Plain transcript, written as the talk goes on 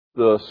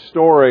The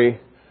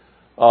story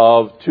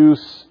of two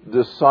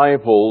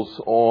disciples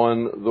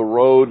on the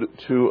road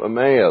to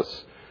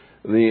Emmaus.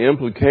 The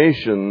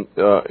implication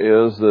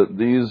is that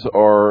these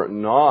are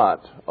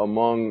not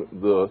among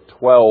the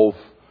 12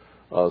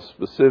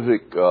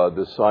 specific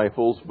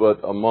disciples, but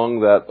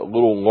among that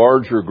little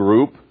larger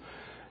group.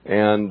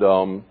 And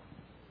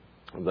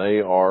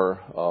they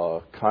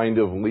are kind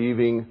of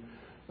leaving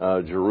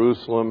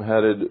Jerusalem,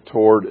 headed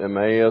toward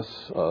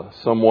Emmaus,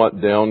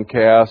 somewhat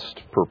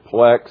downcast,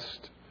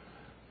 perplexed,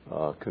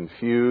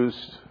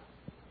 confused,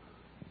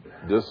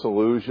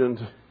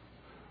 disillusioned,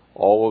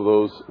 all of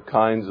those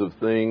kinds of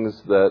things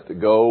that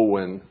go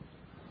when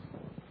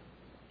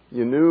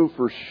you knew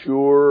for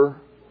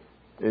sure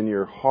in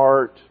your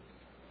heart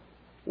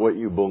what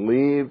you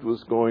believed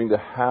was going to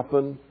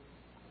happen,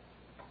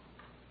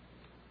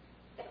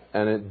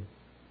 and it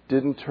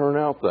didn't turn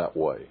out that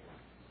way.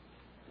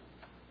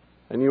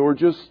 And you were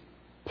just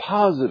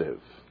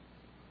positive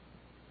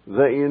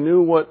that you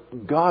knew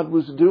what God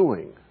was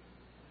doing.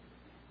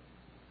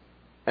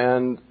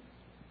 And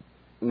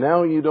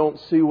now you don't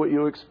see what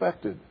you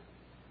expected.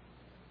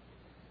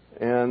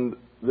 And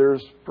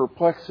there's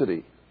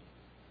perplexity.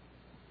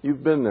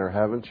 You've been there,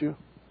 haven't you?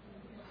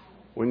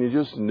 When you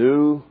just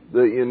knew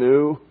that you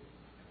knew,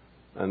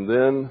 and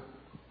then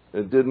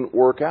it didn't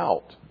work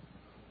out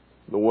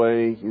the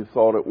way you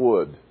thought it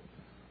would.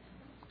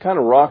 Kind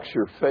of rocks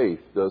your faith,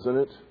 doesn't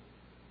it?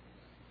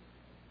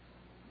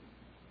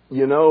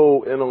 You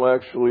know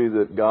intellectually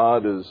that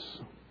God is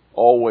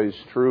always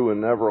true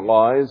and never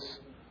lies.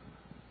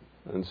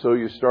 And so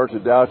you start to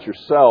doubt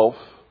yourself.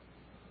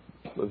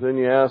 But then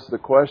you ask the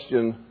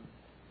question,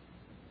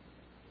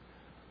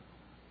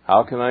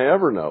 how can I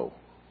ever know?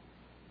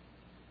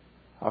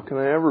 How can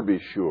I ever be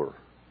sure?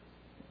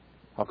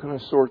 How can I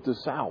sort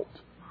this out?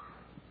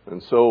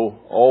 And so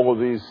all of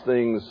these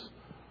things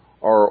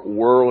are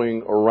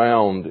whirling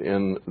around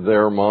in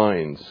their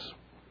minds.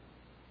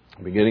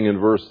 Beginning in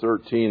verse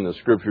 13, the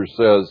Scripture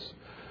says,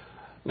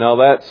 "Now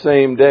that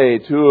same day,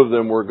 two of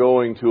them were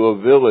going to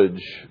a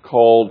village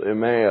called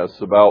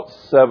Emmaus, about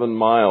 7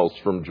 miles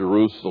from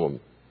Jerusalem.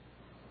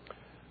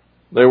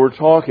 They were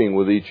talking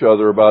with each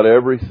other about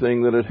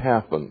everything that had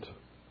happened.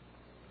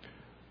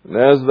 And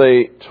as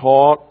they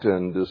talked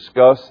and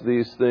discussed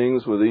these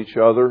things with each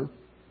other,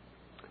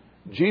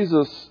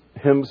 Jesus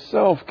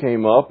himself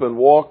came up and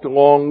walked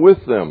along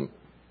with them.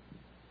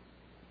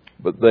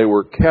 But they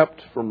were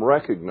kept from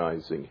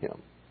recognizing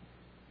him.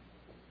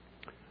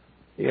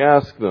 He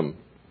asked them,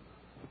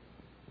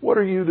 'What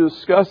are you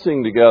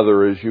discussing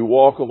together as you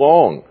walk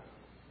along?'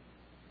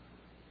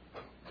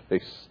 They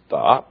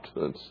stopped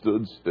and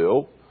stood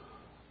still,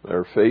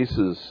 their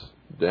faces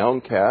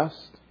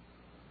downcast.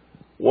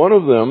 One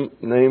of them,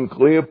 named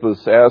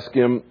Cleopas, asked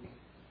him,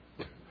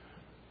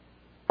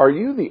 'Are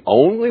you the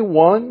only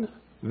one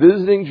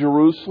visiting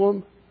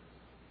Jerusalem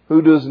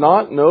who does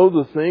not know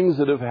the things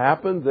that have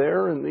happened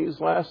there in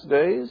these last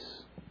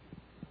days?'"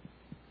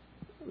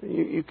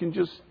 You can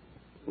just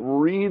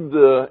read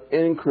the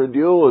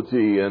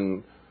incredulity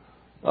in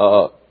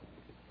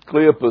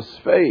Cleopas'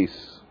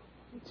 face.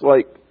 It's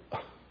like,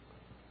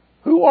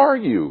 who are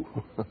you?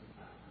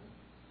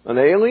 An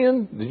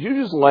alien? Did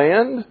you just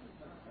land?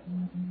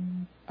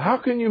 How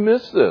can you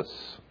miss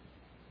this?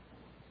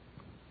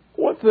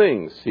 "What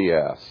things?" he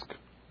asked.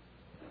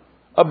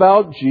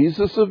 "About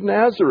Jesus of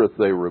Nazareth,"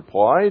 they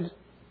replied.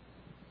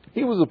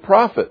 "He was a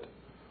prophet,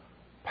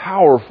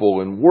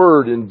 powerful in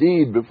word and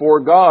deed before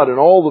God and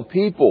all the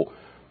people.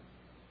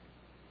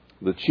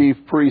 The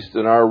chief priests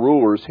and our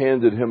rulers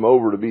handed him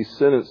over to be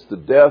sentenced to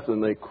death,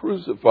 and they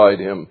crucified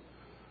him.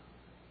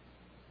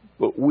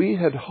 But we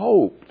had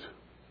hoped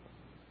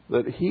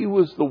that he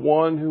was the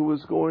one who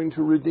was going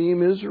to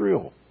redeem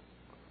Israel.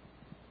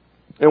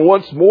 And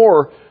what's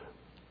more,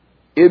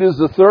 it is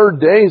the 3rd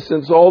day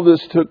since all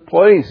this took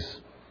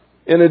place.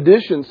 In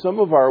addition, some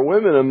of our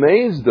women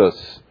amazed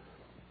us.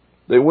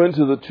 They went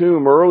to the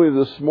tomb early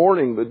this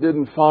morning but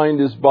didn't find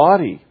his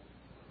body.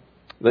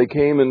 They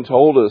came and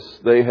told us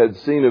they had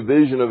seen a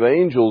vision of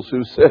angels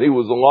who said he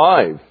was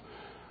alive.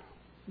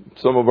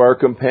 Some of our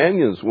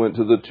companions went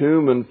to the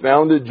tomb and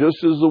found it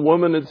just as the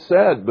woman had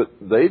said, but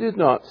they did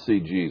not see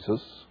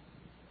Jesus."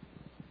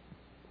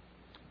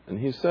 And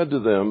he said to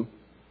them,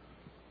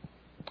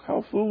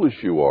 "How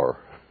foolish you are,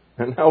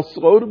 and how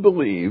slow to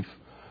believe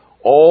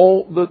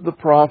all that the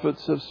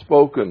prophets have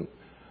spoken.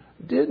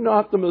 Did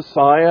not the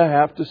Messiah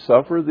have to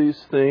suffer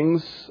these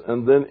things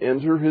and then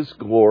enter his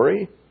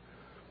glory?"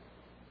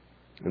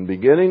 And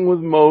beginning with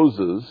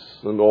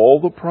Moses and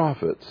all the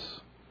prophets,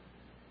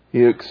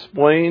 he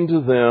explained to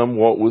them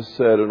what was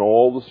said in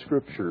all the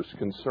Scriptures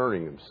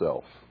concerning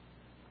himself.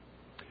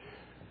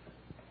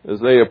 As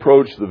they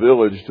approached the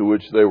village to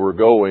which they were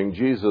going,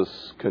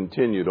 Jesus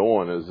continued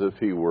on as if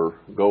he were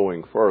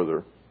going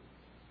further.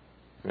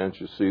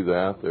 Can't you see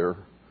that? They're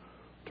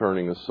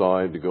turning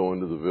aside to go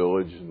into the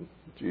village, and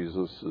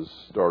Jesus is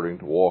starting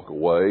to walk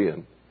away.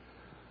 And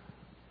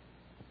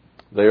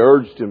they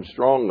urged him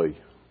strongly,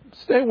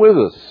 "Stay with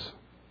us."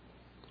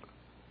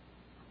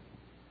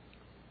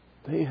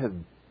 They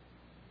had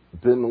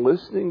been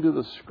listening to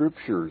the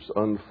Scriptures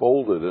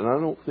unfolded, and I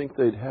don't think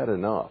they'd had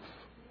enough.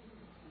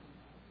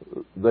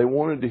 They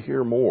wanted to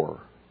hear more.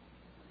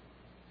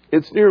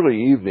 It's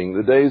nearly evening.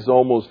 The day's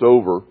almost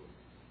over.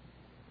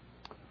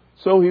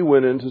 So he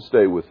went in to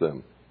stay with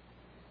them.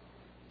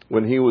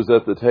 When he was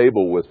at the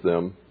table with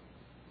them,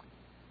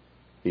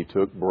 he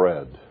took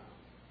bread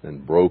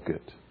and broke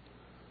it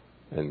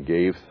and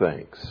gave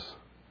thanks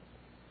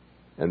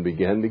and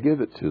began to give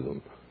it to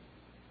them.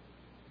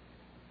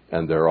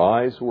 And their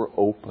eyes were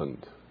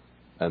opened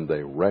and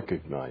they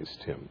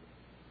recognized him.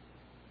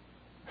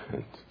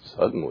 And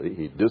suddenly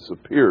he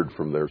disappeared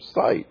from their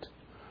sight.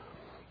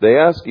 They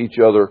asked each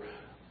other,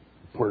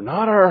 "Were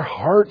not our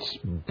hearts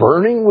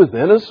burning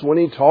within us when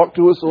he talked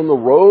to us on the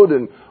road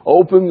and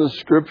opened the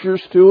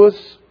Scriptures to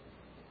us?"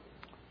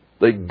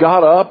 They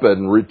got up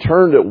and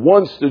returned at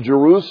once to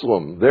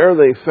Jerusalem. There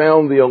they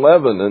found the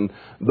 11 and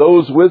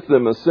those with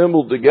them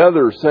assembled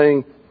together,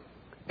 saying,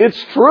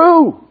 "It's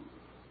true!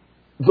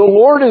 The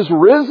Lord is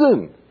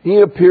risen. He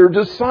appeared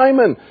to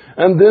Simon."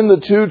 And then the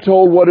two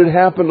told what had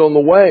happened on the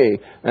way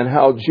and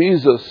how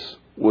Jesus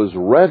was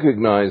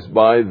recognized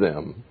by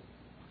them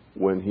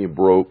when he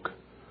broke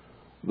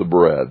the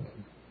bread.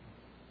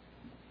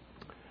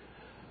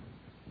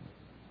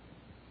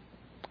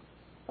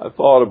 I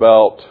thought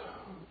about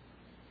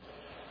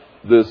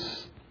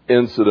this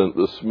incident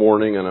this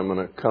morning, and I'm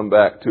going to come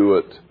back to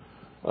it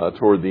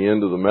toward the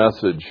end of the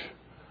message.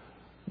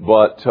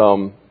 But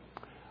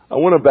I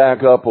want to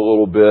back up a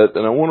little bit,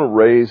 and I want to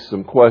raise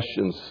some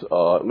questions,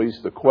 at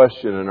least a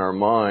question in our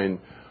mind.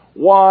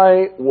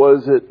 Why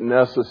was it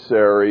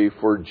necessary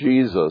for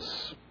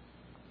Jesus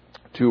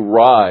to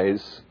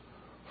rise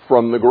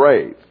from the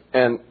grave?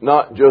 And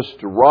not just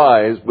to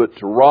rise, but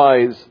to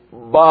rise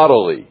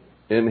bodily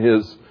in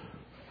his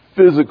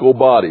physical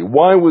body.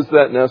 Why was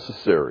that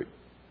necessary?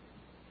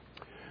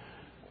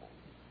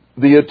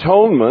 The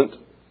atonement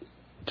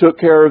took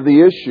care of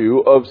the issue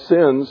of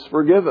sins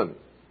forgiven.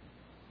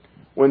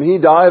 When he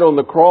died on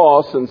the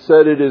cross and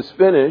said, "It is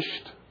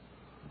finished,"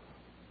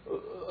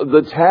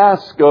 the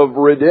task of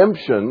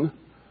redemption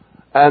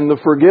and the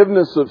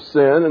forgiveness of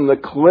sin and the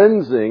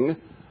cleansing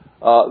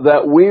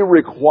that we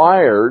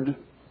required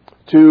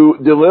to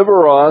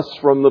deliver us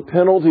from the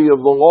penalty of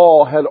the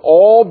law had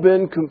all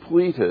been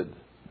completed.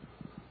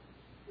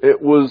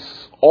 It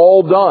was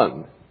all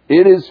done.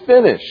 It is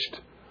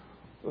finished.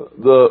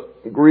 The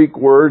Greek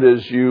word,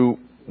 as you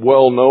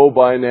well know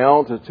by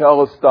now,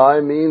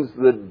 tetelestai, means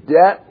the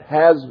debt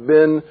has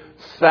been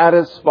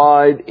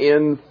satisfied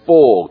in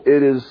full.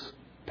 It is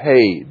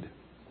paid.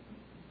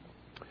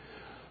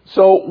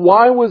 So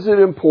why was it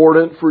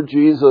important for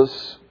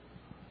Jesus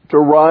to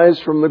rise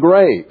from the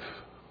grave?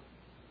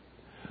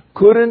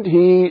 Couldn't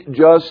he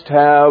just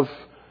have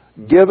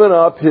given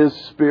up his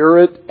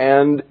spirit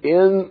and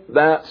in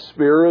that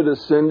spirit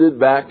ascended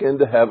back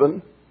into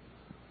heaven?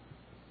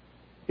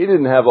 He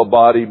didn't have a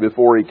body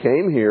before he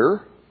came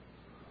here.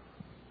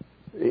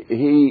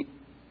 He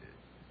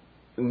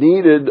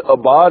needed a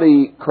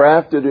body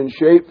crafted and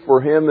shaped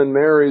for him in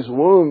Mary's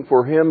womb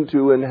for him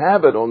to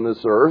inhabit on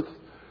this earth.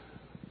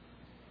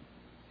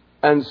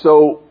 And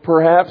so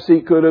perhaps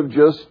he could have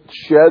just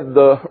shed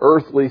the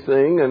earthly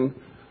thing and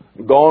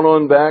gone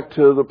on back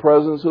to the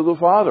presence of the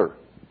Father.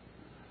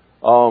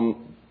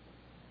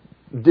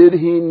 Did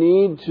he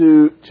need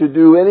to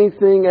do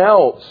anything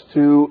else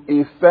to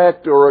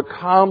effect or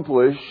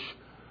accomplish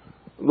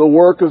the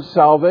work of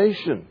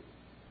salvation?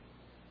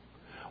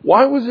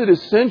 Why was it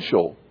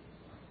essential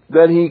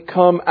that he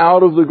come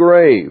out of the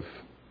grave?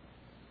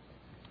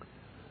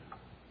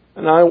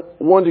 And I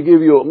want to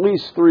give you at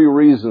least 3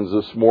 reasons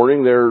this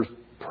morning. There's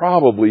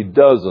probably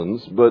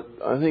dozens, but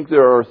I think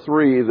there are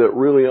 3 that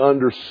really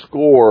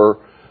underscore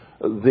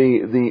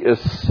the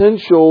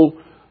essential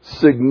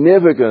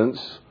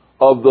significance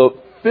of the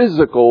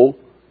physical,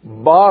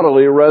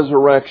 bodily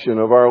resurrection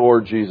of our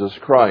Lord Jesus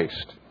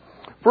Christ.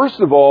 First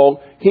of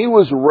all, he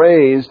was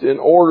raised in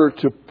order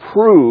to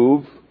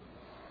prove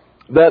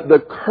that the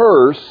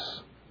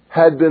curse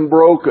had been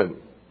broken.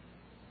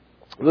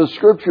 The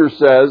Scripture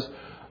says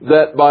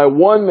that by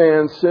one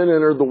man sin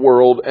entered the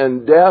world,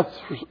 and death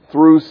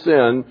through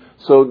sin,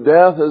 so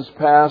death has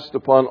passed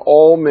upon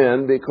all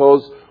men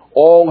because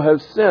all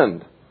have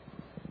sinned.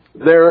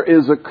 There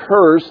is a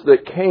curse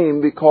that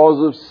came because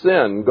of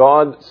sin.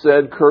 God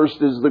said,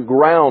 "Cursed is the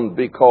ground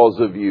because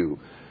of you."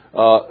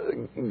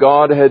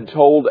 God had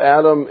told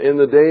Adam, "In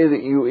the day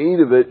that you eat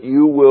of it,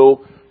 you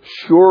will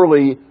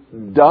surely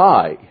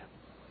die."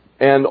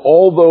 And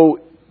although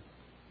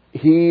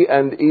he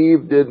and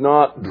Eve did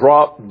not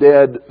drop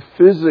dead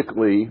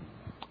physically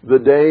the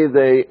day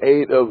they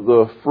ate of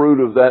the fruit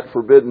of that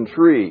forbidden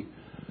tree,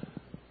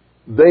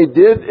 they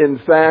did in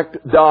fact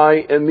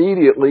die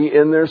immediately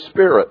in their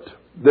spirit.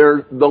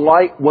 The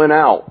light went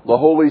out. The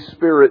Holy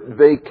Spirit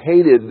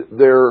vacated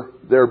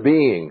their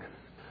being.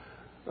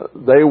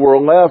 They were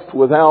left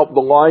without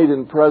the light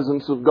and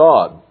presence of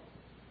God.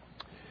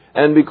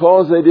 And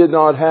because they did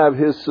not have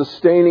His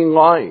sustaining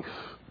life,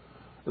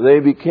 they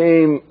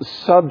became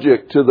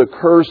subject to the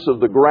curse of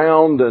the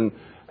ground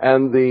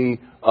and the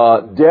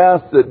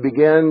death that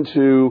began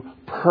to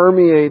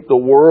permeate the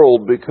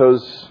world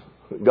because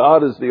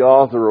God is the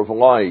author of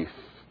life,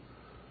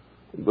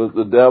 but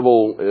the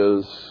devil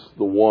is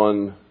the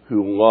one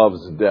who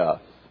loves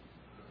death.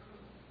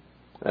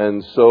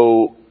 And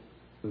so,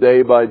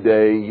 day by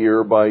day,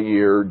 year by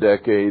year,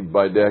 decade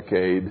by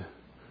decade,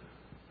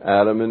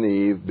 Adam and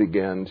Eve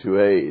began to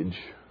age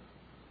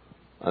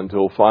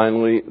until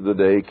finally the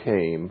day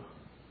came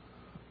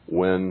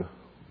when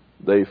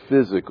they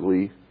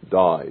physically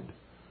died.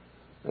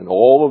 And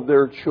all of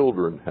their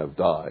children have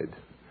died.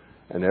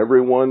 And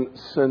everyone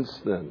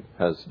since then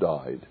has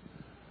died.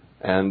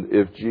 And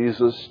if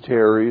Jesus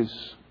tarries,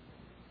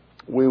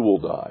 we will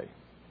die.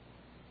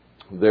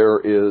 There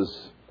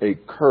is a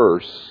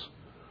curse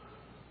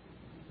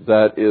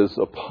that is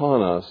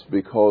upon us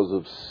because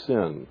of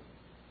sin.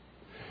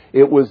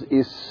 It was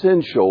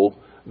essential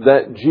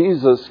that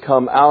Jesus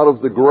come out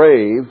of the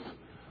grave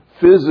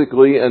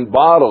physically and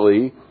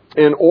bodily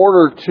in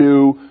order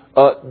to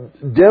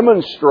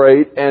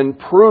demonstrate and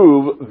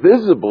prove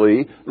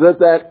visibly that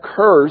that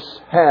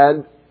curse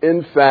had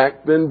in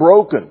fact been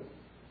broken.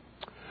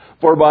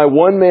 For by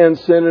one man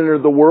sin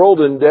entered the world,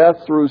 and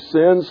death through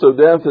sin, so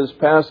death has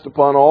passed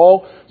upon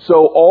all,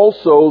 so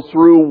also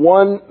through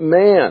one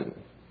man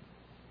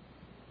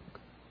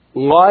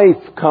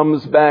life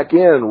comes back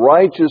in,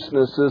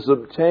 righteousness is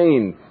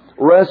obtained,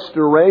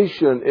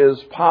 restoration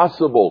is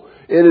possible.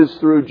 It is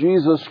through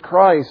Jesus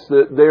Christ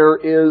that there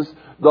is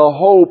the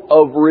hope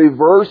of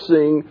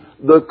reversing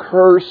the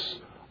curse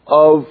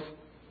of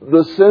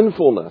the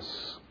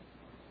sinfulness.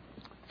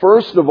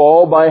 First of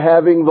all, by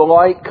having the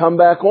light come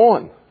back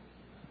on,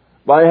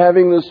 by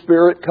having the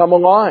Spirit come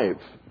alive,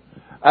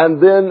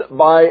 and then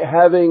by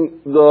having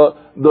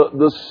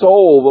the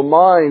soul, the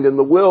mind, and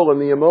the will,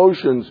 and the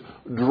emotions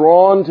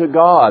drawn to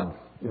God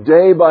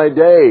day by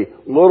day,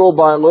 little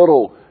by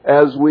little,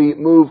 as we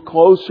move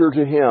closer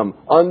to Him,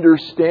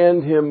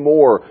 understand Him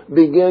more,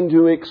 begin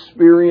to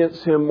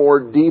experience Him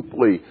more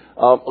deeply,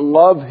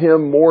 love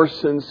Him more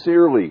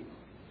sincerely.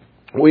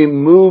 We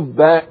move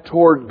back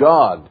toward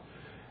God.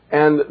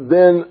 And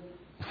then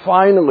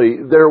finally,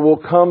 there will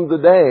come the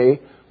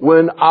day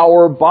when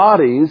our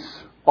bodies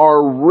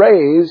are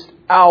raised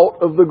out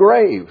of the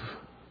grave.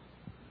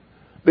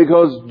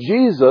 Because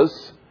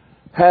Jesus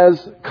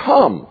has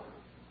come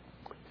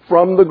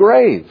from the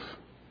grave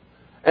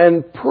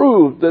and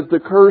proved that the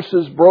curse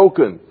is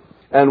broken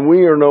and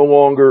we are no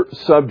longer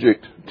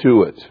subject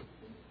to it.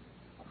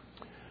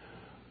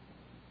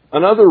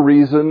 Another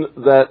reason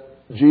that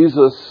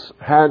Jesus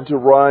had to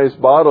rise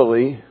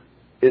bodily,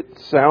 it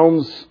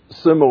sounds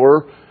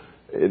similar,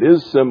 it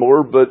is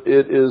similar, but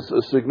it is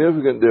a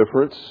significant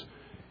difference,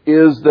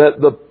 is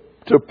that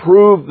to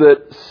prove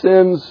that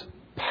sin's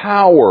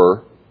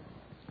power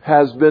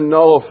has been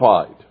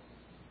nullified.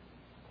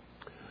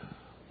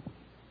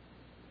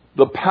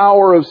 The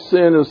power of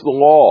sin is the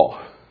law.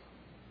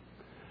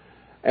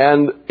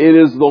 And it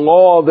is the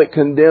law that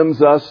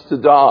condemns us to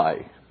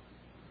die.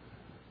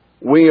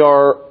 We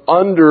are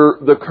under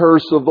the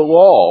curse of the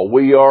law.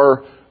 We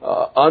are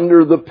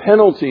under the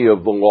penalty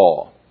of the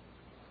law.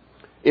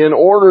 In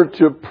order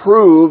to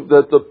prove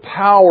that the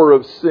power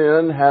of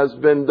sin has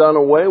been done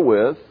away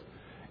with,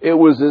 it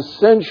was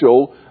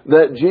essential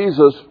that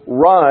Jesus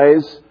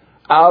rise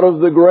out of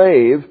the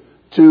grave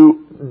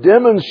to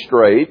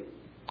demonstrate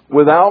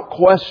without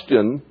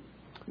question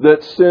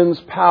that sin's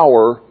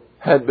power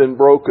had been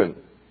broken.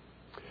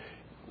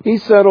 He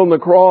said on the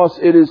cross,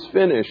 "It is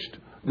finished.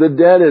 The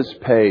debt is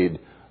paid.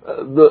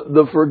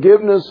 The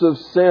forgiveness of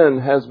sin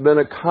has been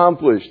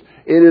accomplished.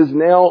 It is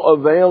now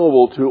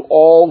available to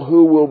all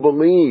who will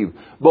believe."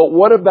 But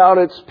what about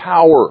its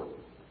power?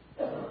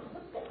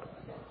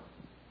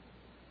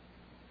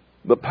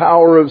 The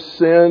power of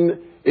sin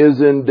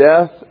is in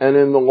death and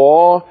in the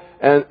law,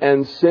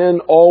 and sin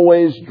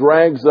always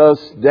drags us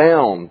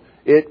down.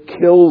 It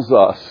kills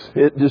us.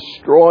 It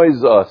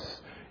destroys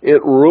us.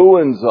 It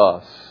ruins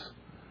us.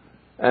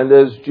 And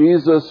as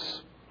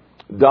Jesus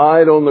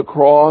died on the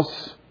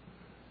cross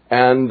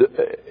and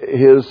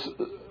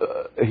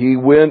He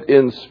went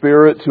in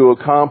spirit to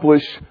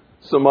accomplish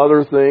some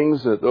other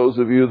things, that those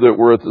of you that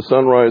were at the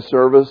sunrise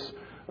service,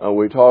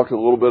 we talked a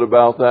little bit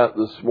about that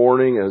this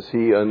morning as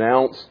He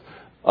announced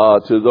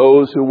to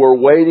those who were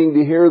waiting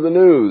to hear the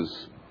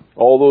news,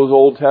 all those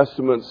Old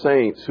Testament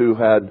saints who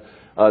had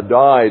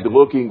died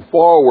looking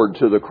forward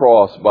to the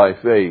cross by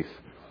faith,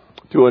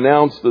 to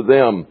announce to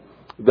them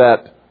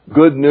that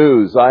good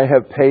news, I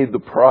have paid the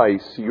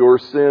price. Your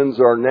sins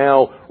are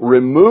now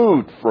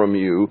removed from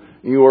you.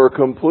 You are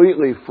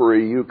completely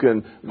free. You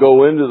can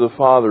go into the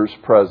Father's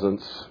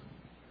presence.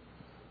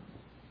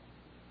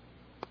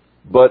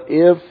 But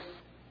if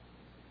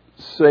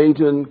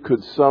Satan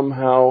could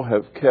somehow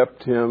have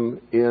kept him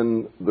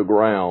in the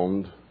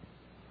ground,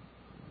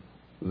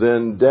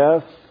 then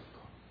death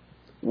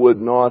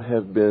would not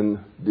have been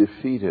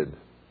defeated.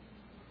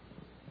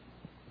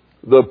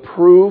 The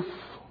proof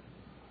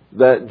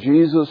that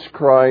Jesus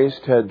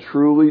Christ had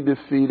truly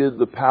defeated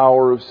the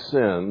power of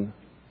sin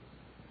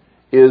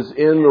is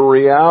in the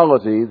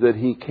reality that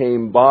He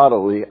came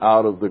bodily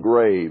out of the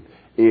grave.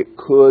 It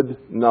could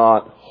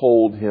not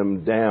hold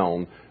Him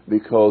down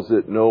because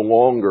it no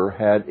longer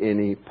had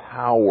any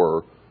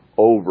power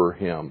over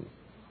Him.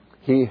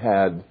 He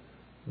had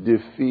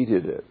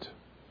defeated it.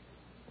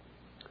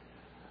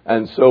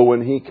 And so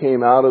when He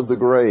came out of the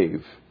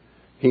grave,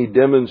 He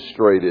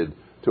demonstrated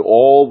to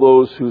all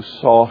those who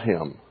saw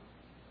Him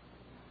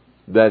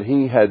that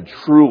He had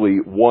truly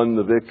won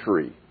the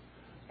victory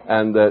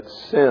and that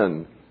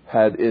sin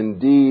had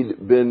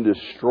indeed been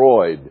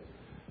destroyed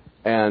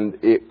and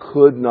it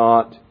could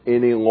not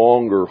any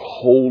longer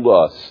hold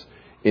us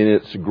in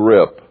its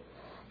grip.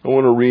 I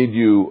want to read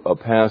you a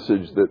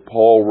passage that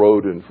Paul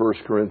wrote in 1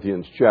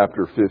 Corinthians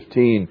chapter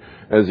 15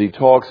 as he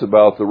talks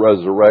about the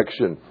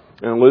resurrection.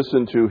 And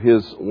listen to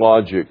his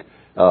logic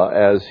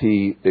as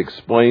he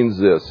explains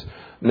this.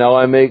 Now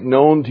I make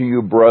known to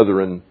you,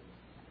 brethren,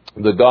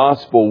 the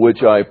gospel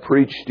which I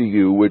preached to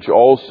you, which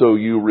also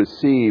you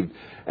received,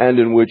 and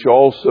in which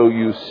also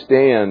you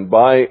stand,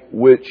 by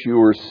which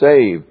you are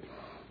saved,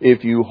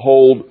 if you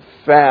hold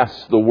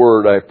fast the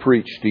word I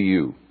preached to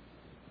you,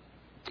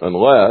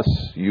 unless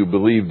you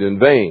believed in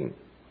vain.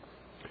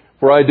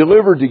 For I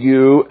delivered to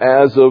you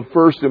as of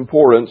first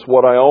importance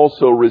what I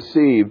also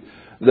received,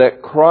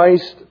 that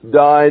Christ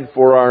died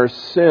for our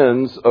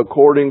sins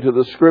according to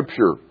the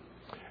Scripture,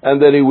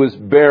 and that He was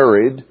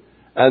buried,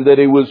 and that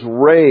He was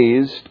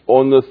raised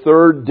on the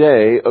third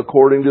day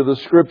according to the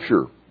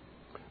Scripture,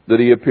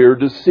 that He appeared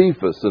to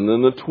Cephas, and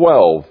then the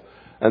 12,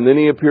 and then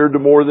He appeared to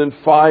more than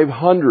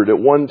 500 at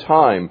one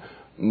time,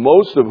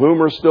 most of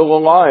whom are still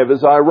alive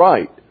as I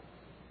write.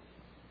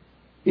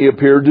 He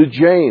appeared to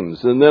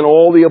James, and then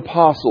all the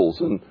apostles,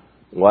 and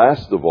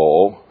last of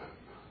all,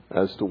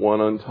 as to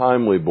one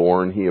untimely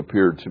born, He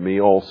appeared to me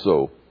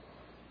also.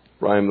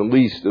 For I am the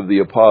least of the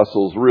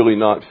apostles, really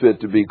not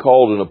fit to be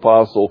called an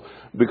apostle,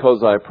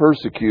 because I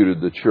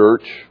persecuted the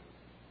church.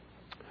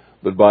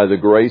 But by the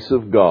grace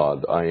of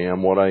God, I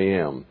am what I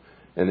am,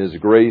 and His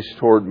grace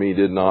toward me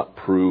did not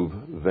prove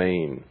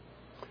vain.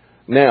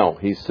 Now,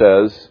 he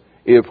says,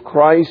 if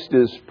Christ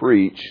is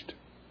preached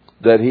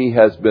that He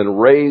has been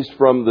raised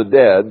from the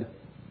dead,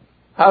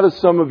 how do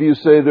some of you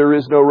say there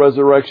is no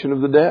resurrection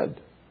of the dead?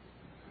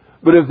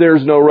 But if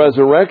there's no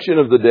resurrection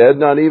of the dead,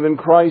 not even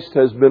Christ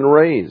has been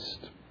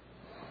raised.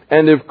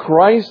 And if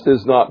Christ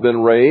has not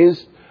been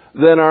raised,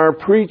 then our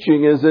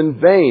preaching is in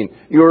vain.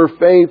 Your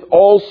faith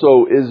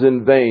also is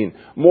in vain.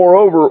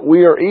 Moreover,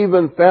 we are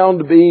even found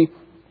to be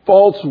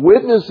false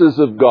witnesses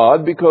of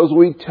God because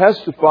we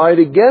testified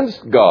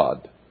against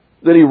God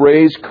that He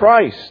raised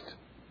Christ,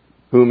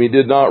 whom He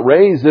did not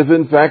raise, if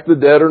in fact the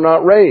dead are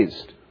not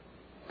raised.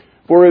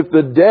 For if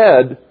the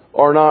dead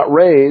are not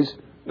raised,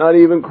 not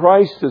even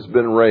Christ has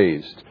been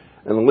raised.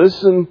 And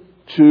listen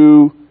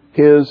to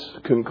his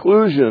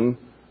conclusion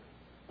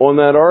on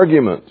that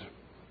argument.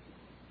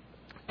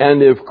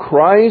 And if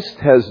Christ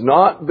has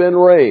not been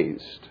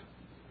raised,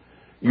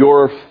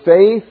 your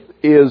faith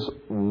is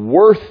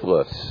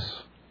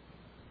worthless.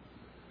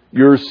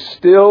 You're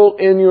still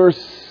in your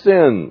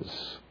sins.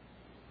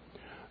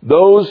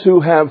 Those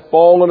who have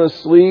fallen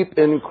asleep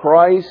in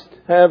Christ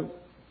have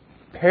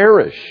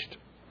perished.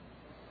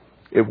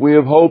 If we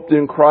have hoped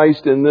in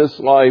Christ in this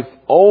life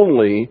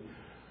only,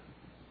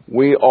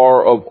 we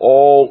are of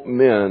all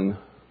men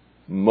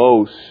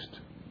most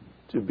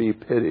to be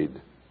pitied.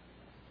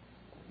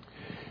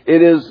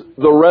 It is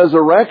the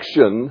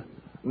resurrection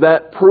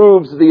that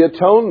proves the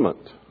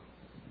atonement.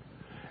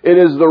 It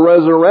is the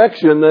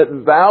resurrection that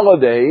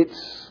validates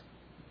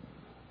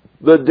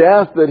the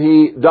death that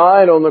He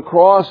died on the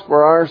cross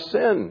for our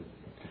sin.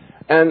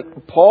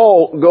 And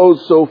Paul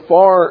goes so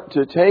far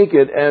to take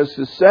it as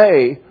to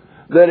say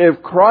that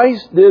if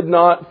Christ did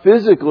not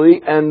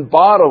physically and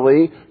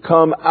bodily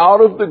come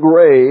out of the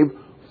grave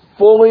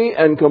fully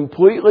and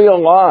completely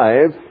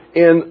alive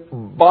in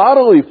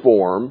bodily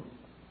form,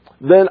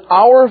 then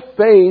our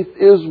faith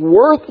is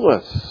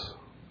worthless.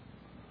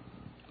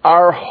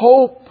 Our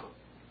hope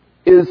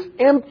is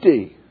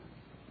empty.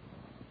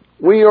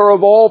 We are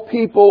of all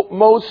people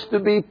most to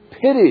be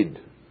pitied.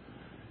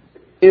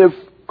 If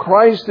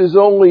Christ is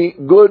only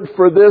good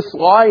for this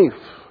life,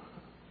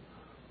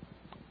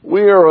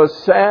 we are a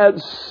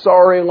sad,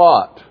 sorry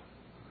lot,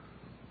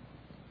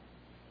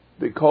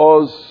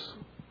 because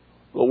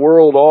the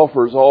world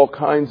offers all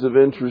kinds of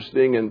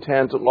interesting and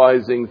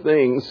tantalizing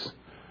things,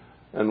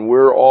 and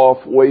we're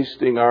off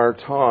wasting our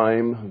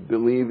time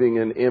believing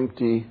in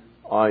empty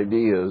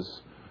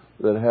ideas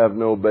that have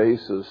no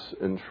basis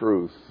in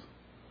truth.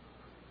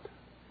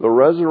 The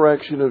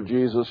resurrection of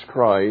Jesus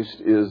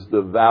Christ is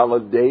the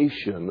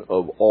validation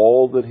of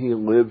all that He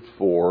lived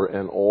for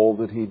and all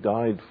that He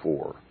died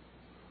for.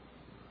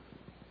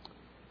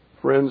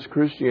 Friends,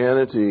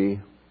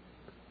 Christianity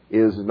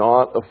is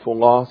not a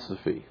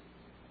philosophy.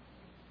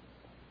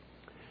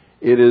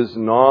 It is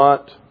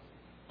not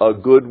a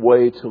good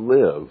way to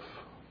live.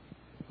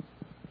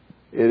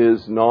 It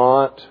is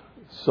not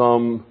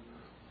some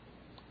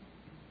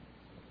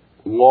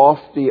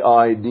lofty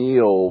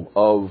ideal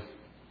of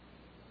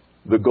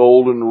the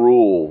golden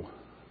rule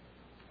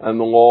and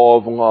the law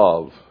of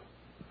love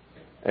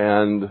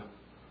and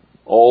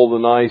all the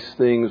nice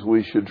things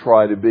we should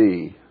try to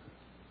be.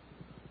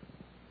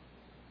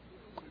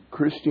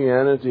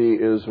 Christianity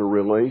is a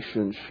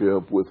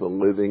relationship with a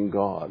living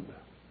God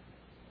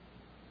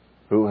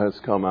who has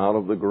come out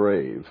of the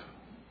grave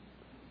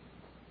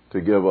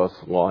to give us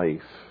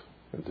life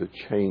and to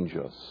change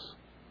us.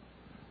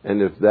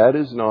 And if that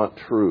is not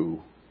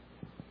true,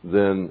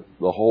 then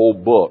the whole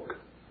book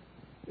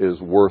is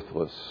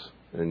worthless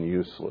and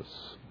useless.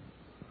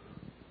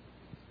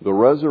 The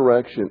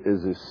resurrection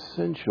is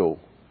essential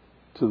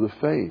to the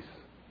faith.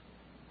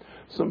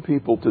 Some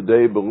people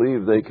today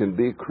believe they can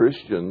be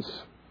Christians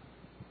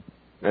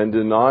and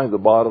deny the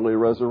bodily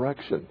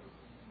resurrection.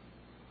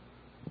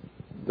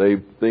 They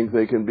think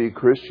they can be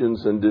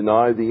Christians and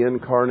deny the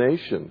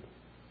incarnation.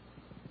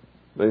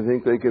 They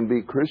think they can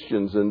be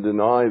Christians and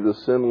deny the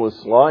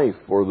sinless life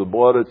or the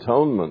blood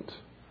atonement.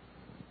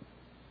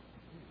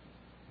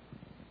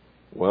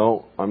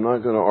 Well, I'm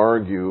not going to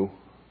argue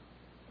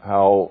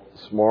how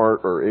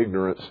smart or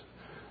ignorant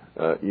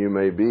you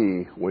may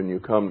be when you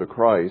come to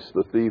Christ.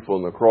 The thief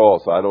on the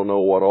cross, I don't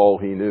know what all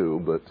he knew,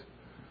 but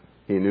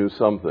he knew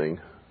something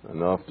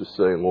enough to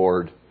say,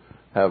 Lord,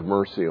 have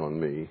mercy on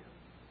me.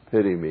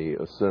 Pity me,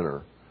 a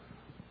sinner.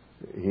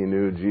 He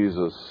knew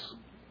Jesus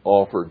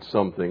offered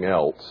something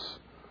else.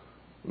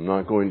 I'm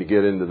not going to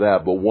get into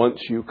that, but once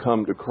you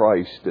come to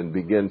Christ and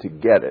begin to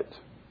get it,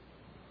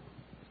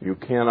 you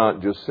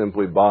cannot just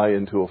simply buy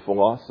into a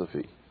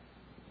philosophy.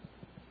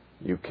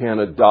 You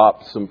can't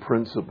adopt some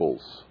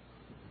principles.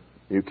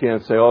 You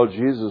can't say, oh,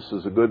 Jesus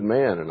is a good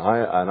man and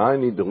I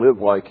need to live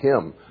like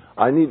him.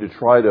 I need to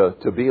try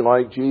to be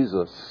like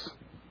Jesus.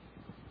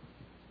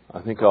 I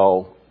think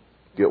I'll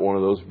get one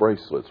of those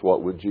bracelets.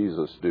 What would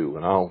Jesus do?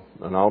 And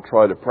I'll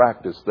try to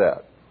practice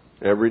that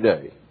every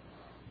day.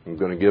 I'm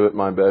going to give it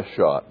my best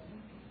shot.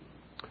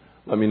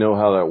 Let me know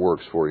how that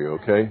works for you,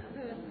 okay?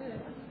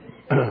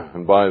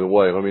 And by the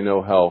way, let me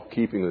know how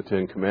keeping the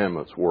Ten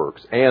Commandments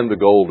works, and the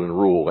Golden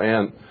Rule,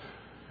 and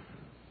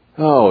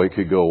it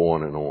could go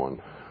on and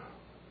on.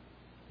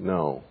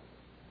 No.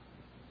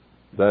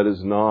 That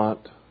is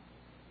not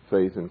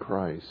faith in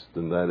Christ,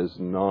 and that is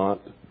not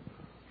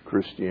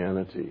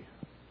Christianity.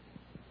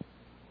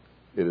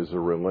 It is a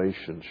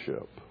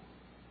relationship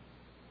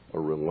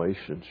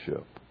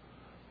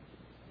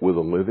with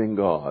a living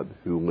God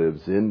who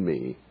lives in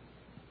me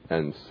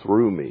and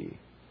through me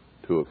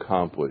to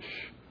accomplish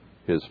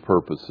His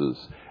purposes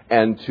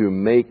and to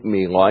make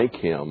me like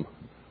Him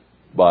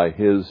by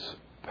His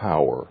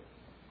power.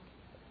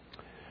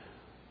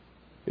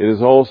 It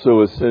is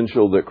also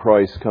essential that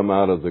Christ come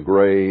out of the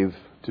grave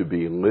to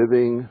be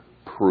living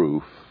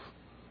proof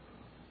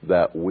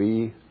that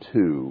we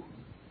too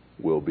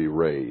will be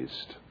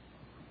raised.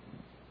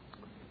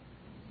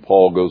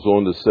 Paul goes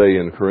on to say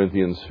in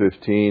Corinthians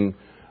 15,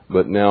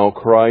 but now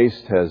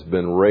Christ has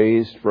been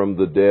raised from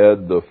the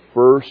dead, the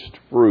first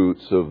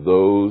fruits of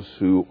those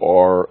who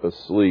are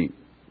asleep.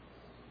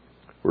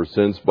 For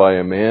since by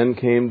a man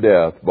came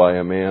death, by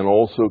a man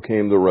also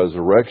came the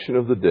resurrection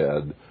of the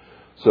dead.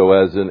 So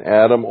as in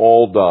Adam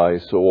all die,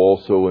 so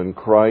also in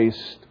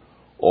Christ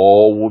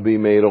all will be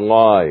made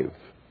alive,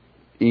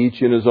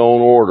 each in his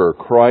own order.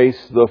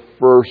 Christ the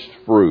first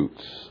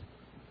fruits.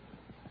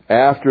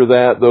 After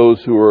that,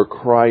 those who are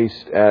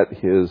Christ at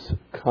His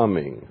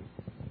coming.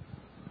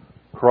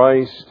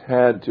 Christ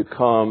had to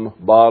come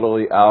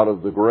bodily out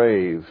of the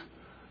grave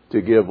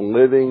to give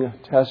living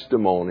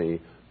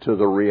testimony to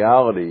the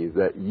reality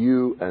that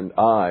you and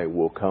I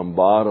will come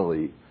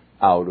bodily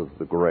out of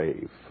the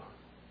grave.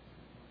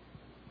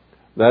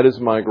 That is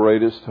my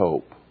greatest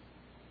hope.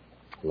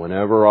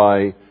 Whenever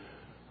I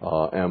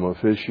am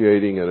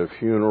officiating at a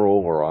funeral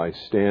or I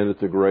stand at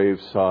the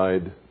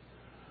graveside,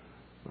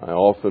 I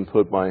often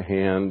put my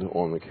hand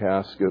on the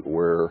casket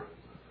where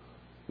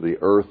the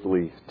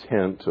earthly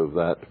tent of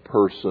that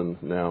person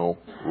now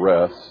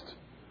rests.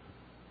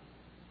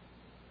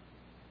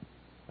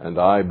 And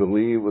I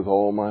believe with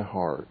all my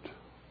heart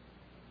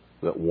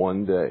that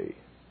one day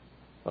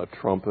a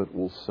trumpet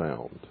will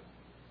sound.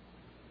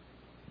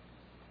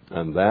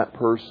 And that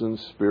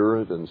person's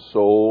spirit and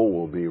soul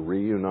will be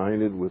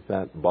reunited with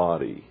that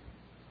body.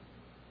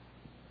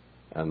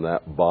 And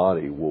that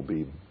body will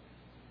be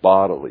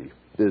bodily,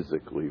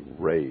 physically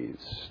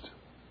raised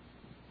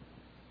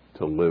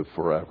to live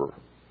forever.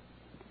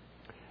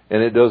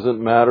 And it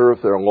doesn't matter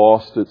if they're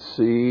lost at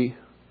sea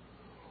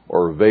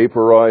or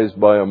vaporized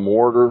by a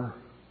mortar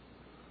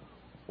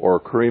or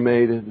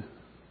cremated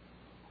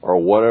or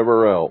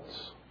whatever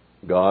else.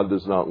 God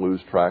does not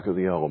lose track of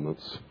the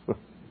elements.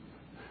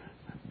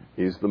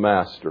 He's the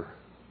master.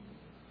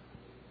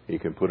 He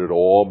can put it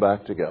all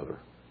back together.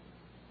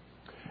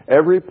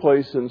 Every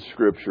place in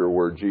Scripture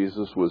where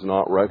Jesus was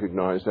not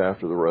recognized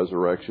after the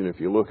resurrection, if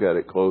you look at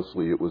it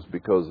closely, it was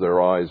because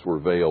their eyes were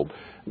veiled.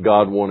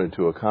 God wanted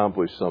to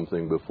accomplish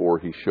something before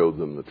He showed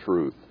them the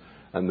truth.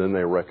 And then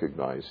they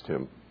recognized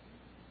Him.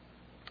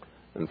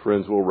 And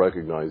friends, we'll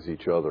recognize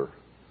each other.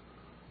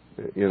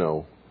 You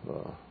know,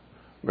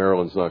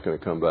 Marilyn's not going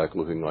to come back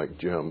looking like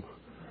Jim.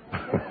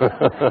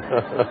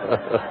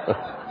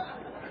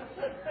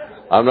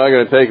 I'm not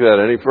going to take that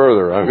any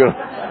further. I'm going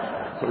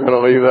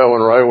to leave that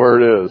one right where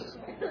it is.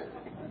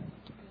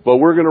 But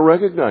we're going to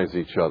recognize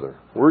each other.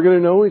 We're going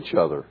to know each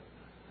other.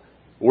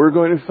 We're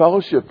going to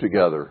fellowship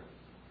together.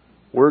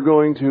 We're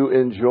going to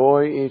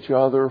enjoy each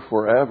other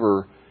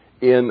forever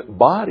in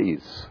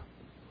bodies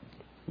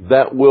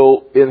that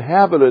will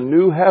inhabit a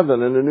new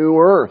heaven and a new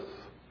earth.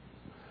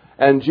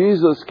 And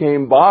Jesus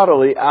came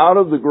bodily out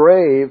of the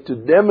grave to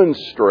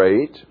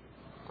demonstrate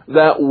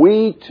that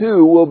we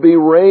too will be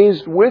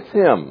raised with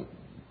Him.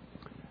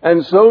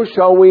 And so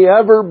shall we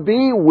ever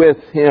be with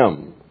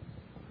Him.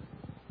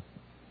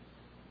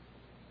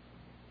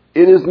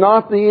 It is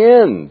not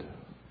the end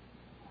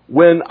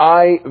when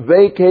I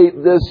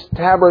vacate this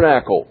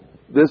tabernacle,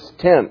 this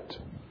tent.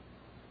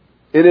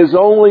 It is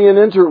only an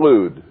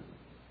interlude.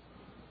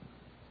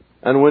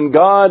 And when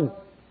God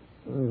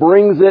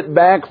brings it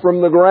back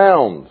from the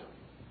ground,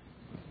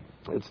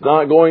 it's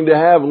not going to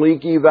have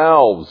leaky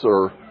valves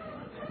or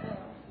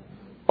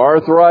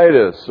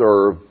arthritis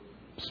or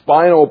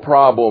spinal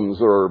problems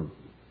or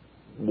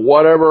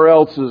whatever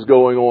else is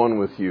going on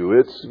with you.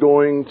 It's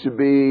going to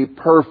be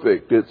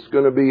perfect. It's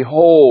going to be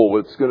whole.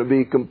 It's going to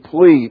be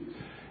complete.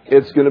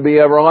 It's going to be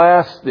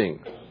everlasting.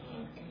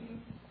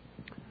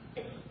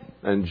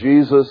 And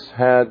Jesus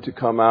had to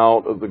come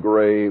out of the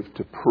grave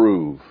to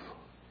prove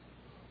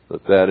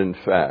that in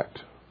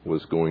fact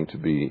was going to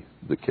be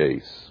the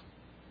case.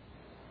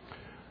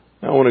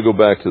 Now I want to go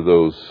back to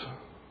those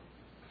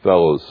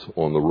fellows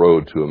on the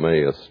road to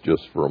Emmaus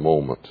just for a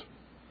moment.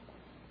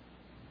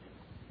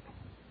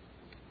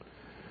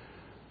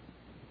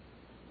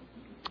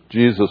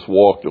 Jesus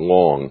walked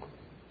along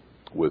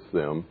with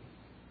them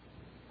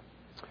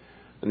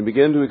and he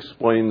began to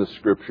explain the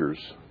Scriptures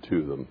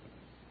to them.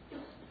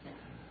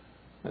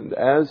 And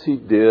as he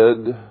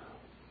did,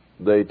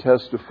 they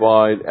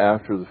testified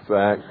after the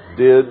fact,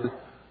 "Did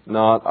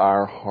not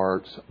our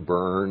hearts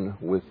burn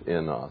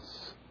within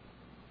us?"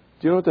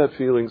 Do you know what that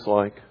feeling's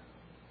like?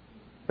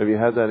 Have you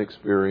had that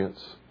experience?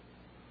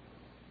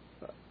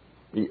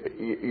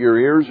 Your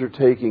ears are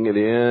taking it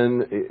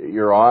in,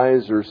 your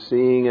eyes are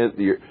seeing it,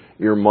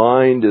 your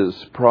mind is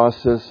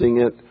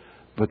processing it,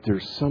 but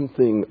there's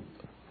something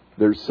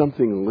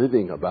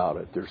living about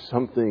it. There's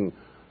something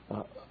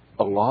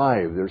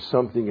alive. There's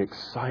something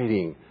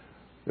exciting.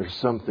 There's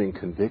something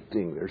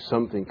convicting. There's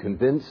something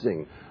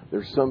convincing.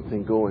 There's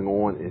something going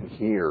on in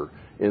here,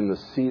 in the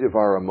seat of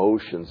our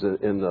emotions,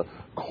 in the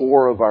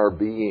core of our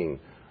being.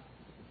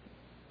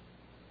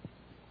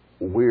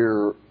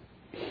 We're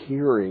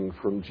hearing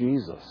from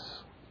Jesus.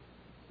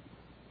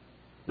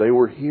 They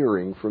were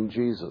hearing from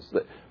Jesus.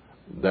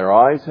 Their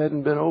eyes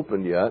hadn't been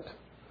opened yet,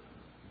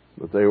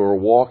 but they were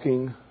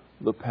walking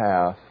the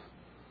path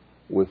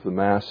with the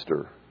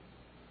Master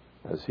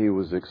as He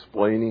was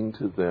explaining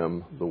to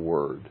them the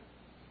Word.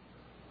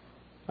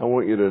 I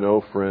want you to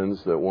know,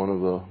 friends, that one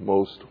of the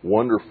most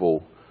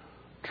wonderful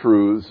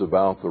truths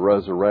about the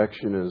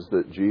resurrection is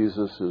that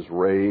Jesus is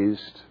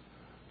raised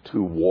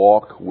to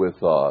walk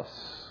with us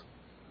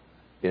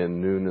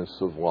in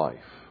newness of life,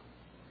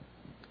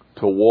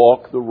 to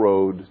walk the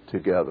road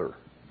together.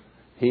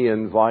 He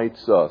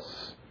invites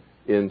us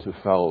into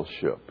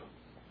fellowship.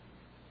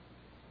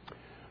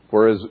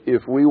 Whereas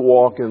if we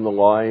walk in the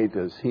light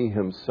as He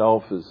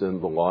Himself is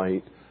in the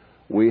light,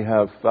 we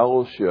have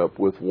fellowship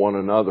with one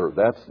another.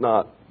 That's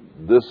not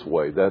this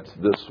way, that's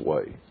this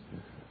way.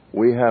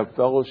 We have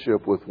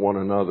fellowship with one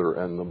another,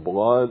 and the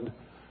blood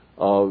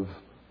of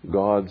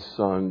God's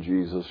Son,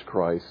 Jesus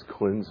Christ,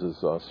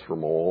 cleanses us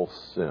from all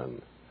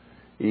sin.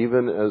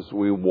 Even as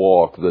we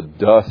walk, the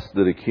dust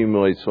that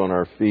accumulates on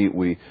our feet,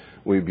 we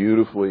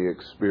beautifully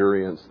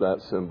experience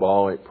that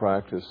symbolic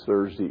practice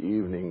Thursday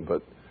evening.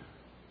 But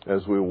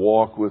as we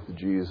walk with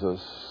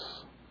Jesus,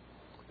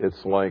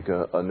 it's like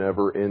a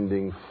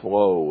never-ending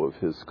flow of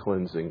His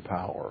cleansing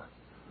power,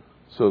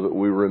 so that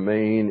we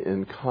remain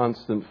in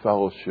constant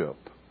fellowship.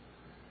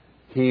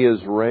 He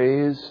is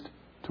raised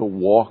to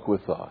walk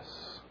with us,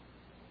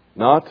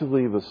 not to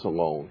leave us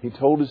alone. He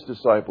told His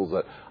disciples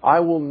that, "I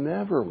will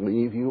never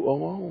leave you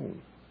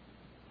alone.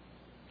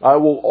 I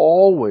will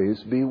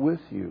always be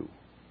with you.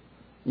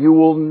 You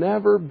will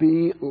never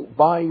be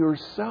by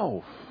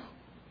yourself.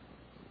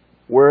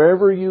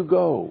 Wherever you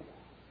go,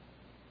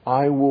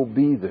 I will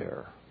be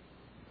there,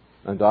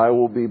 and I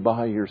will be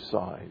by your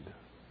side."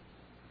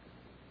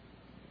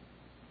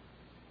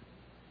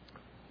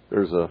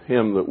 There's a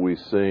hymn that we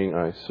sing,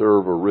 "I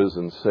serve a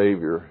risen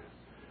Savior.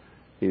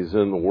 He's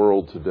in the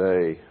world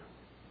today."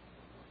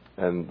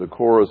 And the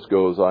chorus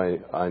goes,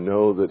 I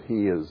know that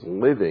He is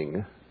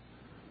living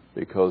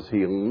because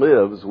He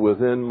lives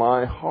within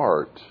my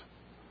heart.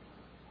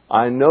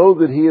 I know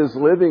that He is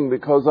living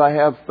because I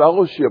have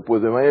fellowship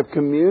with Him. I have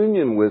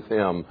communion with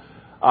Him.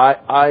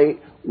 I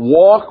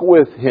walk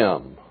with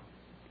Him.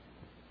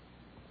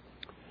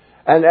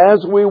 And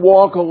as we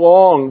walk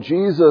along,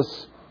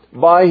 Jesus,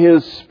 by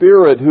His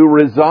Spirit who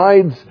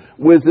resides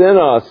within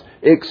us,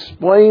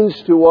 explains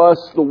to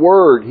us the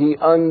Word. He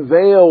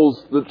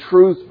unveils the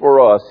truth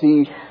for us.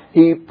 He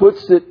He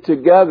puts it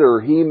together.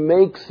 He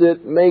makes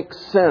it make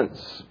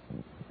sense.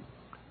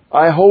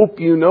 I hope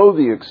you know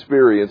the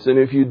experience, and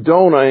if you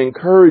don't, I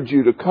encourage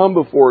you to come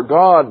before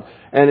God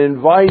and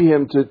invite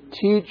Him to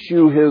teach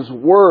you His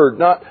Word,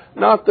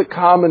 not the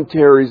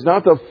commentaries,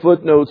 not the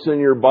footnotes in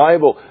your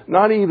Bible,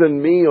 not even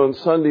me on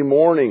Sunday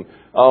morning.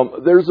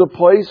 There's a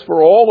place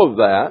for all of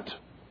that.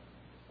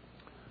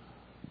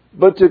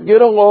 But to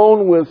get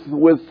alone with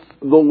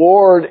the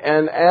Lord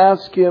and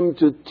ask Him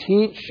to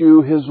teach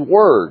you His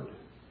Word,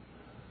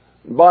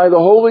 by the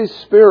Holy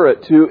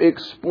Spirit to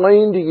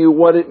explain to you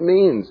what it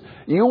means,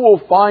 you will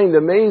find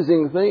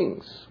amazing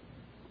things.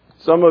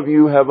 Some of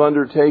you have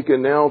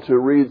undertaken now to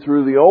read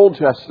through the Old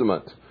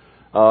Testament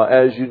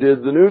as you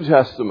did the New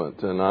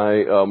Testament. And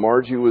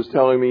Margie was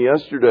telling me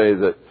yesterday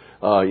that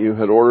you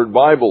had ordered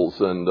Bibles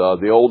and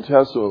the Old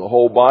Testament, the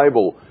whole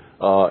Bible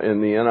in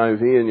the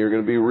NIV, and you're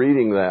going to be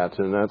reading that.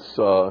 And that's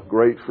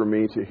great for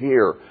me to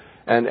hear.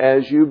 And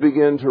as you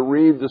begin to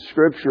read the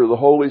Scripture, the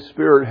Holy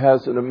Spirit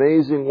has an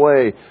amazing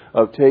way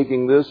of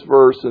taking this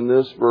verse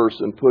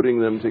and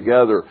putting them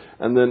together,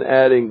 and then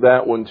adding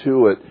that one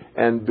to it,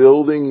 and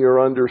building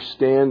your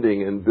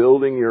understanding and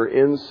building your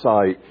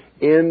insight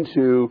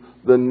into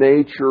the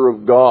nature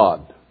of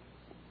God.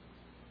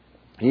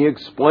 He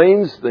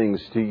explains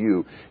things to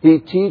you. He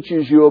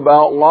teaches you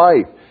about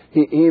life.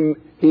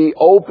 He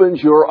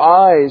opens your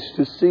eyes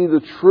to see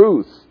the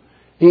truth.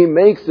 He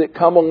makes it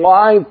come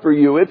alive for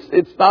you.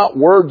 It's not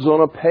words on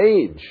a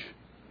page.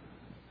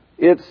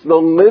 It's the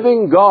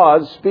living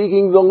God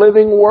speaking the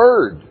living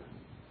Word.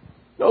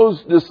 Those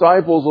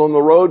disciples on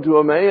the road to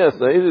Emmaus,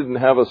 they didn't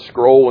have a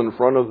scroll in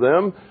front of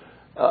them.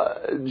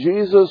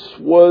 Jesus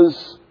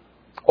was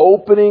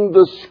opening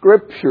the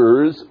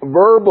Scriptures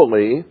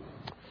verbally,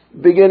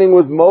 beginning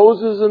with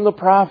Moses and the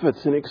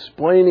prophets, and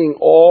explaining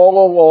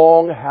all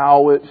along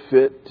how it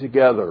fit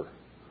together.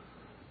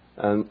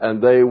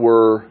 And they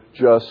were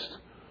just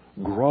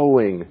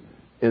growing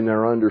in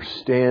their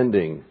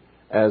understanding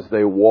as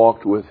they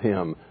walked with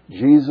Him.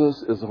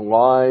 Jesus is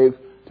alive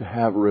to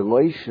have a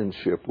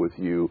relationship with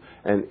you,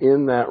 and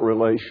in that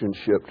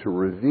relationship to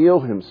reveal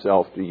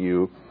Himself to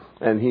you.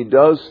 And He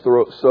does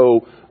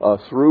so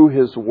through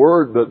His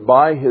Word, but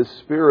by His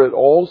Spirit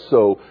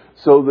also,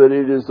 so that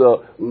it is a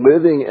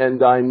living and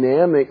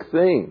dynamic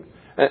thing.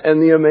 And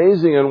the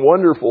amazing and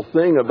wonderful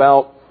thing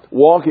about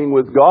walking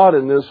with God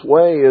in this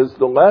way is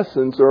the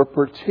lessons are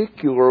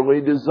particularly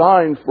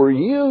designed for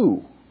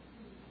you.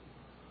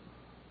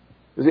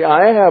 You see,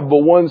 I have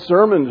but one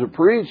sermon to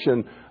preach,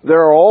 and there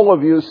are all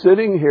of you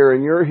sitting here,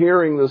 and you're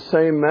hearing the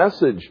same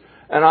message.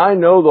 And I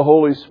know the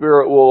Holy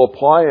Spirit will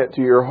apply it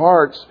to your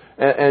hearts,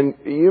 and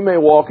you may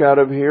walk out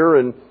of here,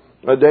 and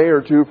a day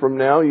or two from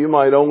now, you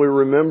might only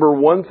remember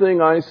one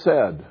thing I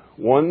said,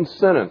 one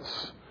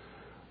sentence.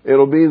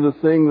 It'll be the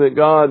thing that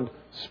God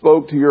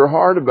spoke to your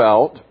heart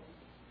about,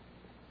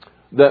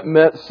 that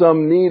met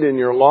some need in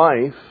your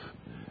life,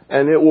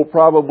 and it will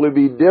probably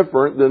be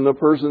different than the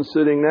person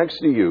sitting next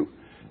to you.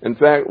 In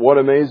fact, what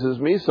amazes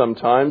me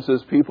sometimes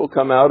is people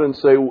come out and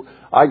say,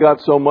 I got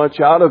so much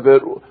out of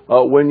it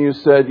when you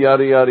said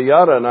yada, yada,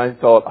 yada. And I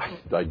thought,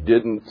 I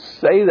didn't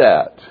say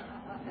that.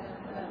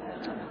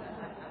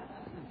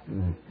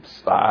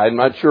 I'm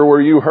not sure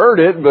where you heard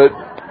it, but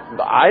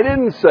I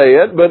didn't say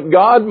it. But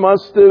God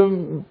must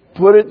have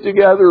put it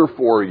together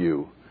for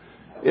you.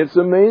 It's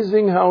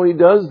amazing how He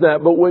does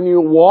that. But when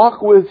you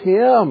walk with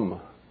Him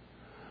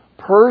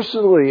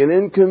personally and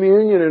in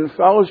communion and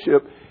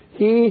fellowship,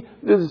 He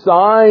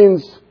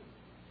designs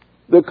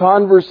the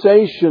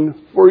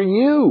conversation for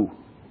you.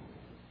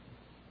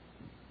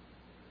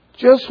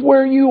 Just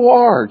where you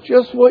are,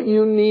 just what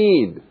you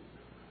need,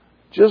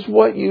 just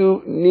what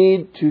you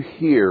need to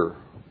hear.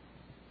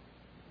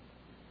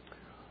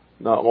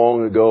 Not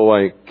long ago,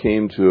 I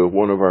came to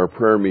one of our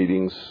prayer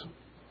meetings,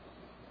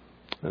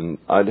 and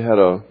I'd had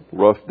a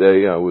rough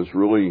day. I was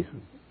really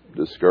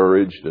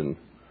discouraged and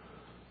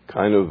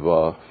kind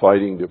of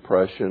fighting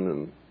depression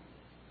and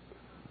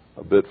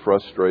a bit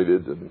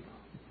frustrated. And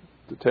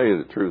to tell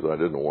you the truth, I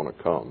didn't want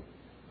to come.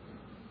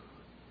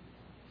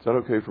 Is that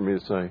okay for me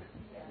to say?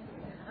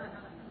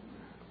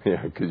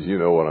 Yeah, because you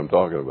know what I'm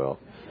talking about.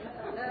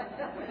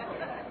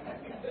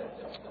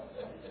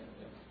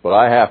 But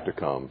I have to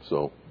come,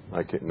 so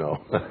I can't.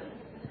 No.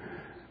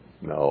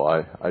 No,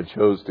 I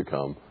chose to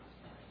come.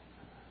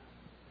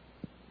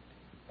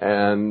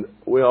 And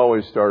we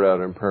always start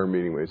out in prayer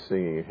meeting by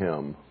singing a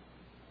hymn.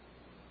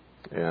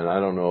 And I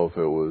don't know if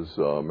it was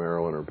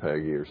Marilyn or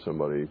Peggy or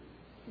somebody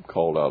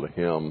called out a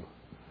hymn.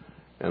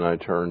 And I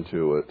turned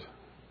to it.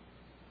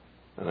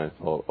 And I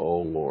thought, oh,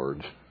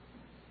 Lord,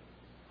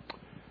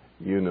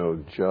 you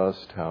know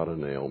just how to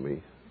nail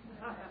me.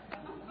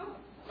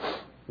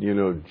 You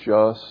know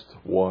just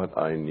what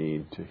I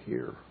need to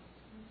hear.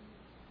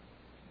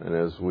 And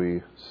as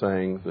we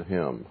sang the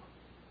hymn,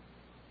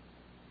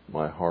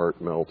 my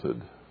heart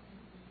melted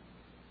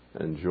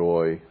and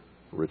joy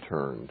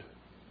returned.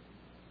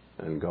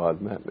 And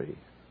God met me.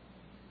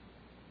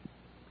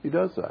 He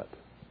does that.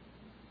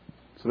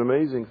 It's an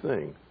amazing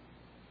thing.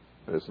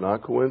 It's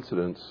not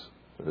coincidence.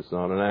 It's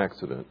not an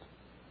accident.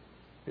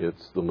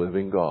 It's the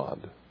living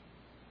God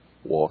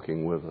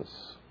walking with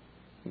us,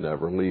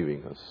 never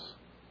leaving us,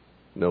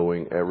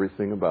 knowing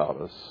everything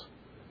about us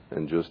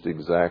and just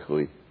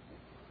exactly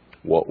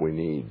what we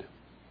need.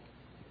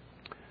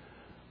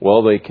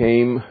 Well, they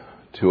came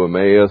to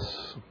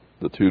Emmaus.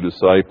 The two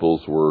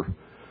disciples were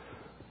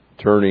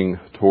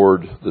turning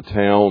toward the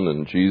town,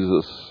 and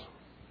Jesus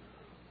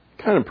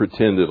kind of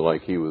pretended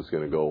like he was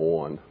going to go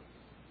on,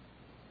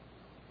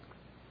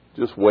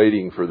 just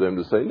waiting for them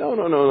to say,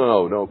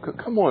 no,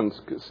 come on,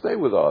 stay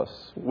with us,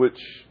 which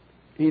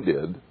he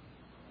did.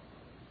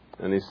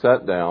 And he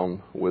sat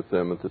down with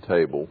them at the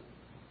table,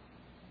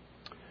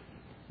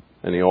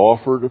 and he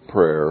offered a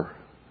prayer,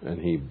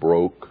 and he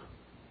broke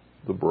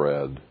the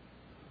bread,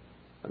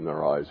 and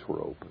their eyes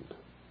were opened.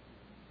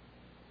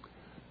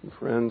 And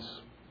friends,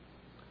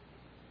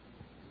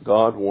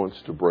 God wants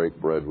to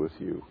break bread with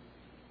you.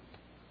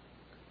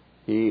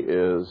 He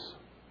is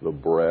the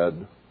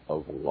bread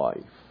of life.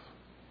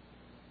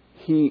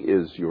 He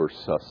is your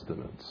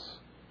sustenance.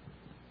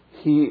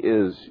 He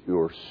is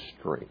your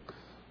strength.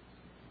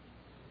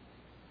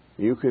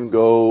 You can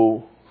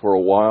go for a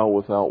while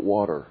without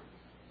water.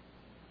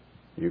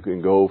 You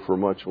can go for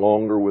much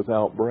longer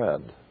without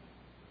bread.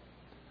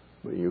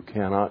 But you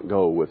cannot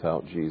go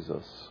without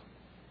Jesus.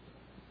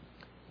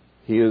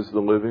 He is the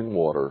living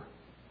water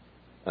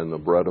and the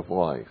bread of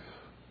life.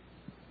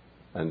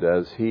 And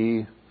as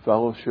He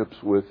fellowships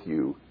with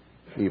you,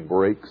 He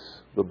breaks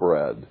the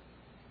bread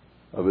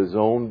of His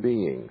own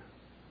being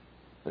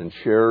and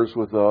shares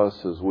with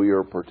us as we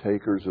are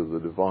partakers of the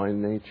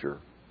divine nature.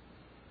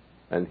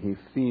 And He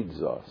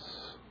feeds us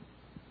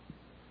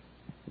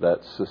that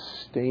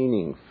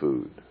sustaining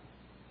food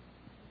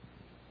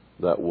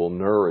that will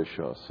nourish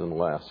us and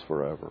last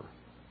forever.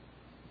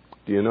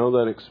 Do you know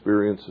that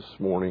experience this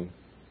morning?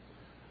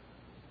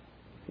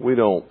 We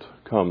don't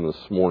come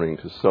this morning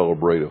to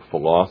celebrate a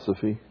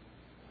philosophy.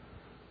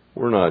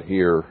 We're not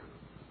here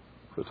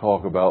to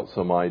talk about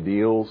some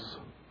ideals.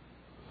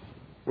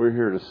 We're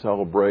here to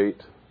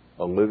celebrate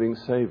a living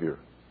Savior,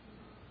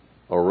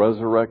 a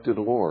resurrected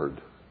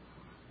Lord,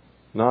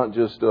 not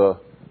just a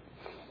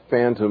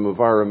phantom of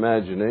our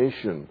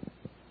imagination,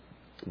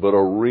 but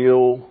a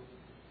real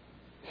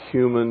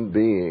human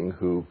being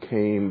who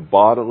came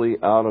bodily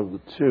out of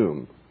the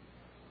tomb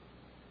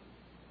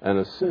and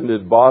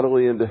ascended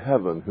bodily into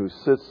heaven, who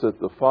sits at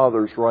the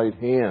Father's right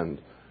hand,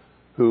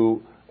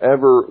 who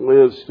ever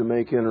lives to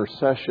make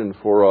intercession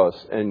for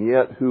us, and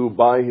yet who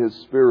by His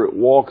Spirit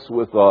walks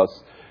with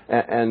us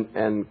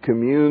and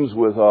communes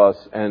with us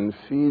and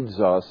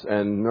feeds us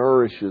and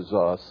nourishes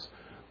us.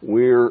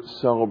 We're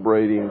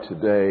celebrating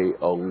today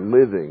a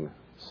living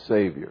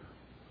Savior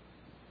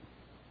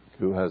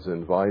who has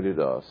invited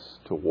us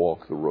to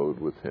walk the road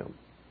with Him.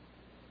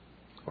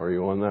 Are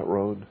you on that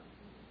road?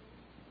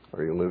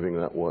 Are you living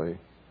that way?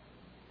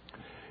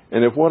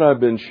 And if what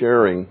I've been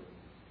sharing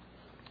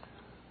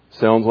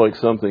sounds like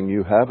something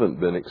you haven't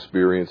been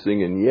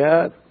experiencing, and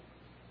yet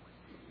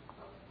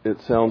it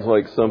sounds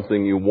like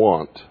something you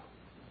want,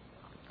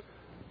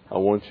 I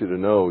want you to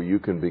know you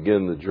can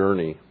begin the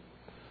journey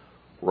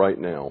right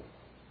now.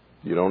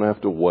 You don't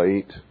have to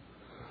wait.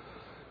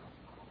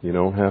 You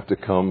don't have to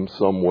come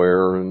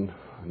somewhere and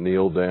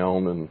kneel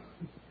down and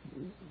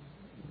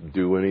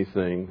do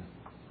anything.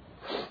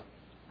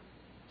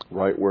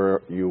 Right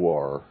where you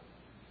are,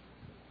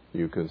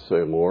 you can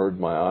say, Lord,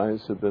 my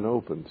eyes have been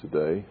opened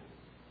today.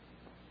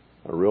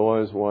 I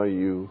realize why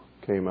you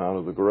came out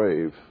of the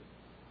grave.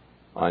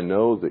 I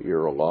know that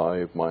you're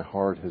alive. My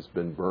heart has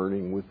been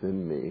burning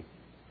within me.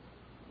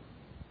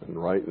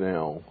 And right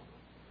now,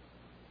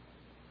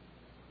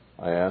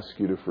 I ask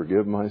you to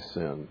forgive my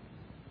sin.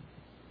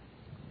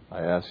 I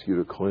ask you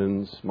to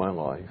cleanse my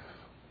life.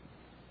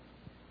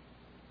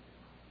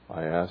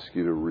 I ask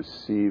you to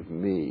receive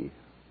me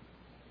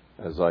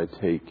as I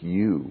take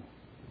you,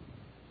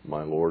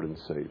 my Lord and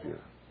Savior.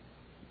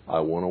 I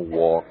want to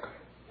walk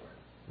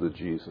the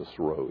Jesus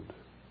road.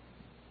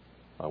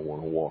 I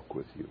want to walk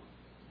with you.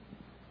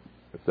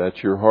 If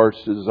that's your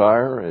heart's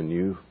desire and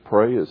you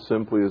pray as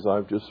simply as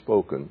I've just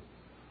spoken,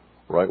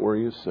 right where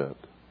you sit,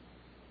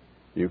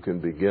 you can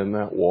begin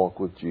that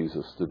walk with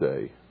Jesus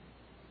today.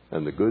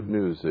 And the good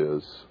news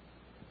is,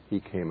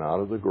 He came out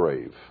of the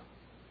grave.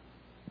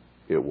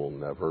 It will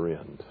never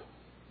end.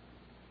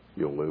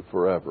 You'll live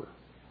forever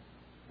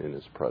in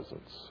His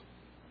presence.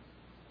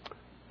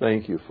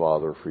 Thank you,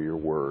 Father, for your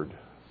word.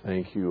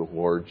 Thank you,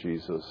 Lord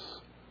Jesus,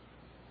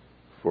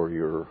 for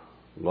your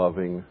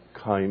loving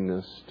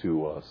kindness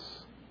to us.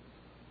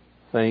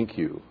 Thank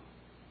you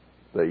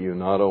that you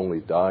not only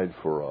died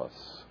for us,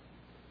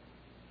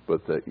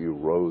 but that you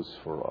rose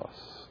for us,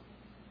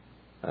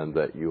 and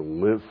that you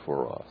live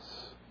for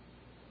us,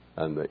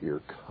 and that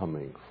you're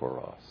coming for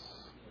us.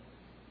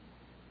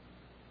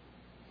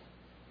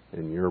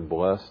 In your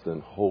blessed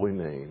and holy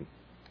name,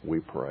 we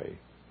pray.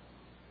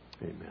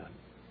 Amen.